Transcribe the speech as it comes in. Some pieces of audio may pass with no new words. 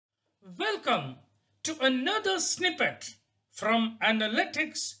Welcome to another snippet from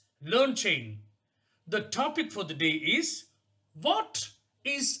Analytics Learn Chain. The topic for the day is what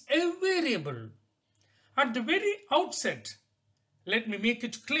is a variable? At the very outset, let me make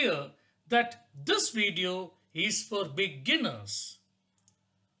it clear that this video is for beginners.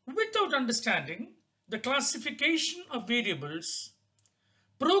 Without understanding the classification of variables,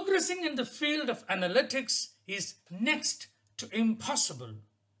 progressing in the field of analytics is next to impossible.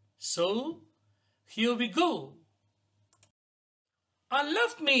 So, here we go. I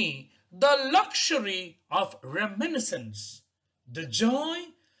left me the luxury of reminiscence, the joy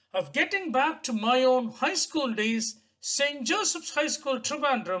of getting back to my own high school days, St. Joseph's High School,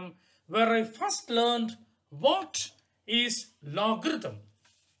 Trivandrum, where I first learned what is logarithm.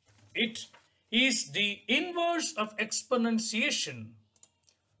 It is the inverse of exponentiation.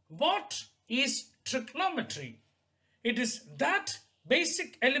 What is trigonometry? It is that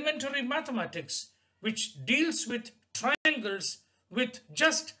basic elementary mathematics which deals with triangles with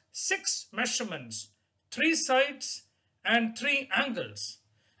just 6 measurements, 3 sides and 3 angles.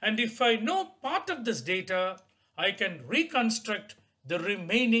 And if I know part of this data, I can reconstruct the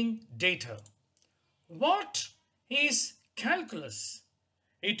remaining data. What is calculus?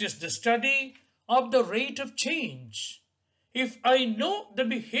 It is the study of the rate of change. If I know the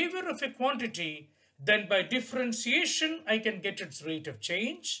behavior of a quantity, then by differentiation I can get its rate of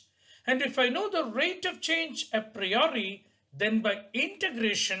change. And if I know the rate of change a priori, then by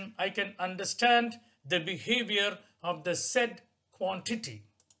integration I can understand the behavior of the said quantity.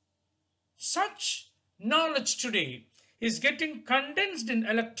 Such knowledge today is getting condensed in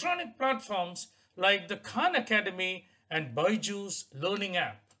electronic platforms like the Khan Academy and Byju's learning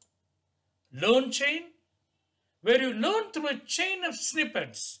app. Learn Chain, where you learn through a chain of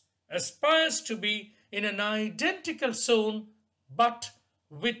snippets, aspires to be in an identical zone but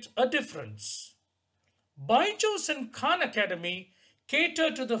with a difference. Byju's and Khan Academy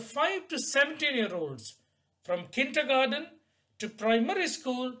cater to the 5 to 17-year-olds from kindergarten to primary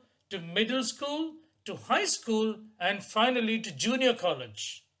school to middle school to high school and finally to junior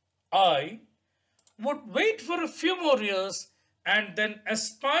college. I would wait for a few more years and then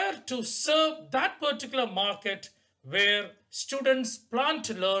aspire to serve that particular market where students plan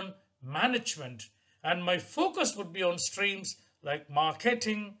to learn management, and my focus would be on streams like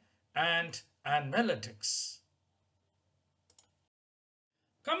marketing and analytics.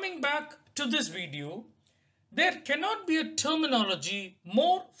 Coming back to this video, there cannot be a terminology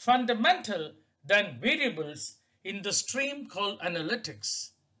more fundamental than variables in the stream called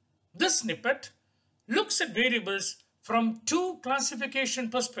analytics. This snippet looks at variables from 2 classification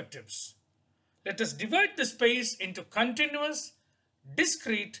perspectives. Let us divide the space into continuous,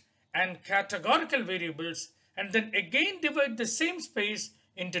 discrete, and categorical variables, and then again divide the same space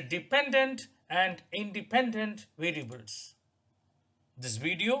into dependent and independent variables. This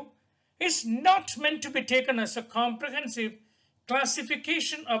video is not meant to be taken as a comprehensive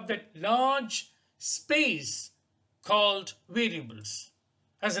classification of that large space called variables.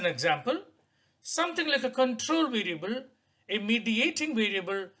 As an example, something like a control variable, a mediating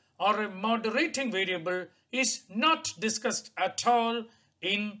variable, or a moderating variable is not discussed at all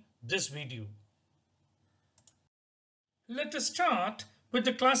in this video. Let us start with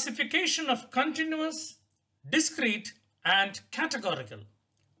the classification of continuous, discrete, and categorical.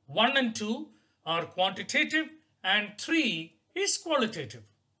 1 and 2 are quantitative and 3 is qualitative.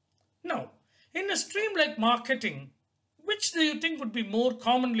 Now, in a stream like marketing, which do you think would be more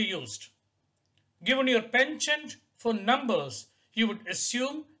commonly used? Given your penchant for numbers, you would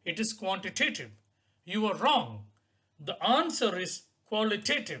assume it is quantitative. You are wrong. The answer is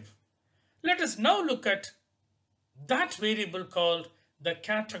qualitative. Let us now look at that variable called the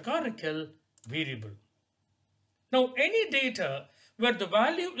categorical variable. Now, any data where the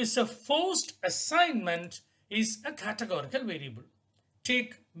value is a forced assignment is a categorical variable.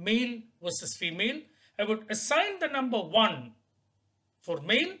 Take male versus female. I would assign the number 1 for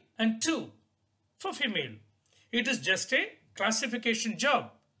male and 2 for female. It is just a classification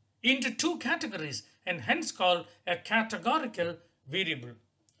job into 2 categories and hence called a categorical variable.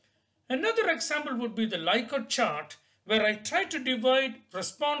 Another example would be the Likert chart, where I try to divide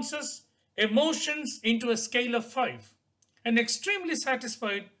responses, emotions into a scale of 5. And extremely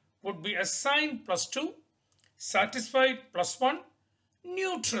satisfied would be assigned +2, satisfied +1,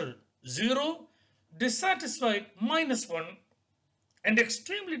 neutral 0, dissatisfied -1, and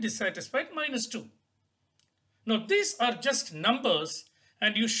extremely dissatisfied -2. Now these are just numbers,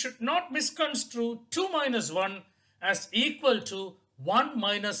 and you should not misconstrue 2 minus 1 as equal to 1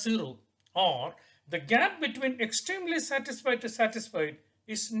 minus 0, or the gap between extremely satisfied to satisfied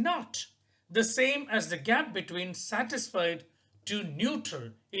is not the same as the gap between satisfied to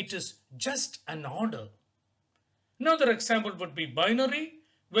neutral. It is just an order. Another example would be binary,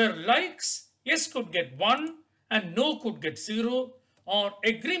 where likes yes could get 1 and no could get 0, or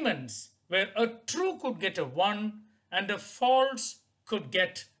agreements where a true could get a 1 and a false could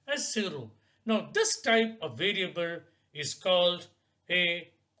get a 0. Now this type of variable is called a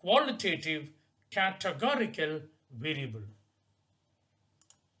qualitative categorical variable.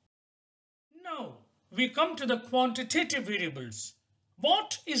 Now we come to the quantitative variables.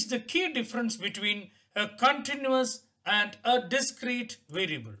 What is the key difference between a continuous and a discrete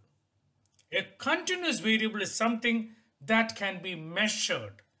variable? A continuous variable is something that can be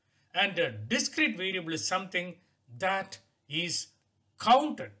measured, and a discrete variable is something that is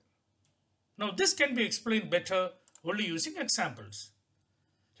counted. Now this can be explained better only using examples.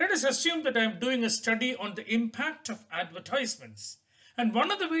 Let us assume that I am doing a study on the impact of advertisements, and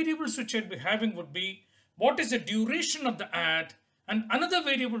one of the variables which I'd be having would be what is the duration of the ad, and another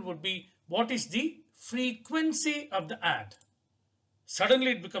variable would be what is the frequency of the ad.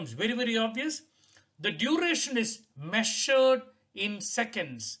 Suddenly it becomes very obvious. The duration is measured in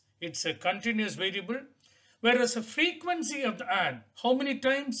seconds. It's a continuous variable. Whereas the frequency of the ad, how many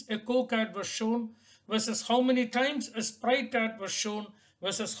times a Coke ad was shown versus how many times a Sprite ad was shown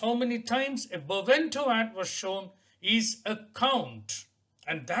versus how many times a Bovento ad was shown, is a count,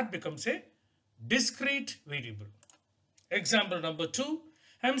 and that becomes a discrete variable. Example number 2,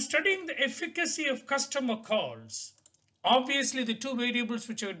 I am studying the efficacy of customer calls. Obviously the two variables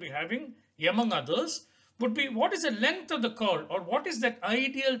which I would be having, among others, would be what is the length of the call, or what is that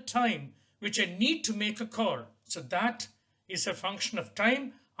ideal time which I need to make a call. So that is a function of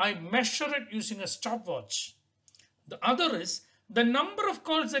time. I measure it using a stopwatch. The other is the number of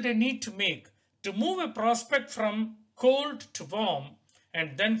calls that I need to make to move a prospect from cold to warm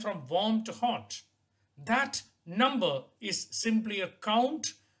and then from warm to hot. That number is simply a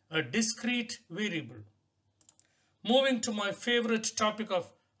count, a discrete variable. Moving to my favorite topic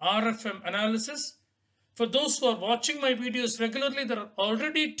of RFM analysis. For those who are watching my videos regularly, there are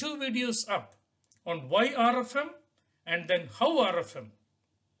already 2 videos up on why RFM and then how RFM.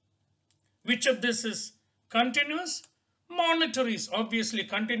 Which of this is continuous? Monetary is obviously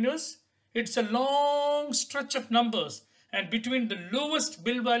continuous. It's a long stretch of numbers, and between the lowest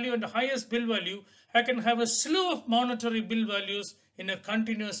bill value and the highest bill value, I can have a slew of monetary bill values in a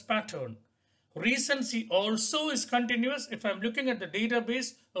continuous pattern. Recency also is continuous if I'm looking at the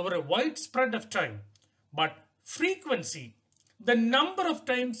database over a wide spread of time. But frequency, the number of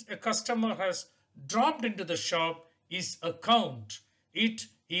times a customer has dropped into the shop, is a count. It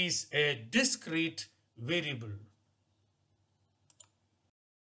is a discrete variable.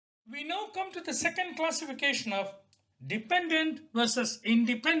 We now come to the second classification of dependent versus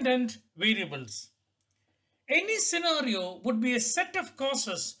independent variables. Any scenario would be a set of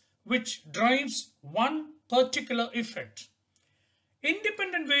causes which drives one particular effect.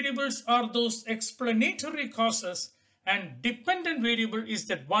 Independent variables are those explanatory causes, and dependent variable is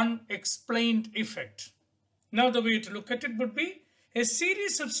that one explained effect. Now the way to look at it would be a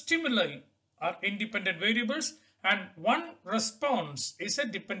series of stimuli are independent variables and one response is a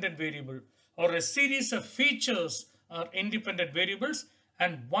dependent variable, or a series of features are independent variables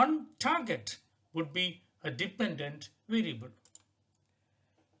and one target would be a dependent variable.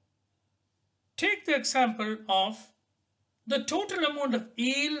 Take the example of the total amount of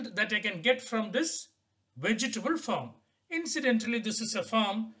yield that I can get from this vegetable farm. Incidentally, this is a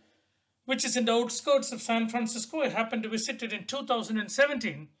farm which is in the outskirts of San Francisco. I happened to visit it in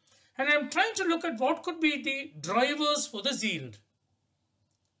 2017, and I'm trying to look at what could be the drivers for this yield.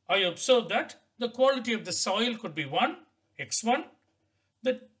 I observed that the quality of the soil could be 1, x1.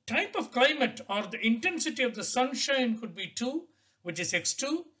 The type of climate or the intensity of the sunshine could be 2, which is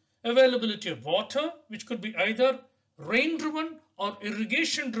x2. Availability of water, which could be either rain driven or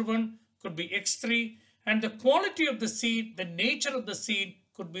irrigation driven, could be x3. And the quality of the seed, the nature of the seed,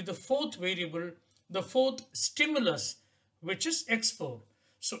 could be the fourth variable, the fourth stimulus, which is x4.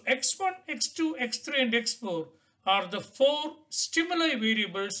 So x1, x2, x3 and x4 are the 4 stimuli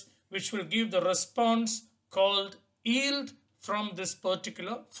variables which will give the response called yield from this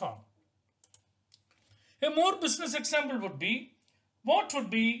particular farm. A more business example would be, what would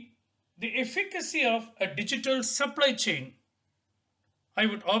be the efficacy of a digital supply chain? I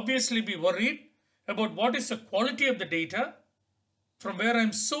would obviously be worried about what is the quality of the data, from where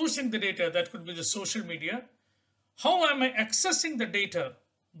I'm sourcing the data, that could be the social media. How am I accessing the data?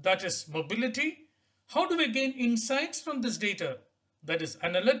 That is mobility. How do I gain insights from this data? That is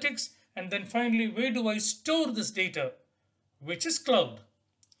analytics. And then finally, where do I store this data? Which is cloud.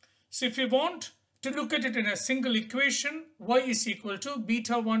 So if you want to look at it in a single equation, y is equal to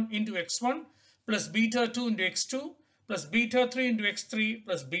beta 1 into x1 plus beta 2 into x2 plus beta 3 into x3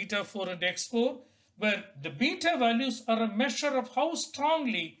 plus beta 4 into x4, where the beta values are a measure of how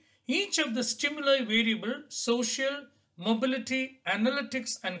strongly each of the stimuli variable, social, mobility,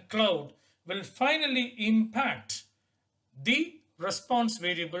 analytics, and cloud will finally impact the response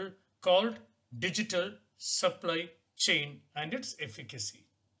variable called digital supply chain and its efficacy.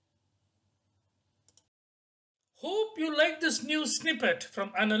 Hope you like this new snippet from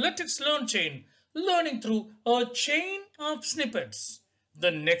Analytics Learn Chain, learning through a chain of snippets.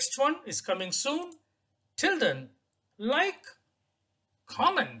 The next one is coming soon. Till then, like,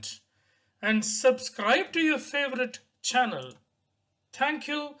 comment, and subscribe to your favorite channel. Thank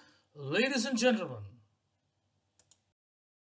you, ladies and gentlemen.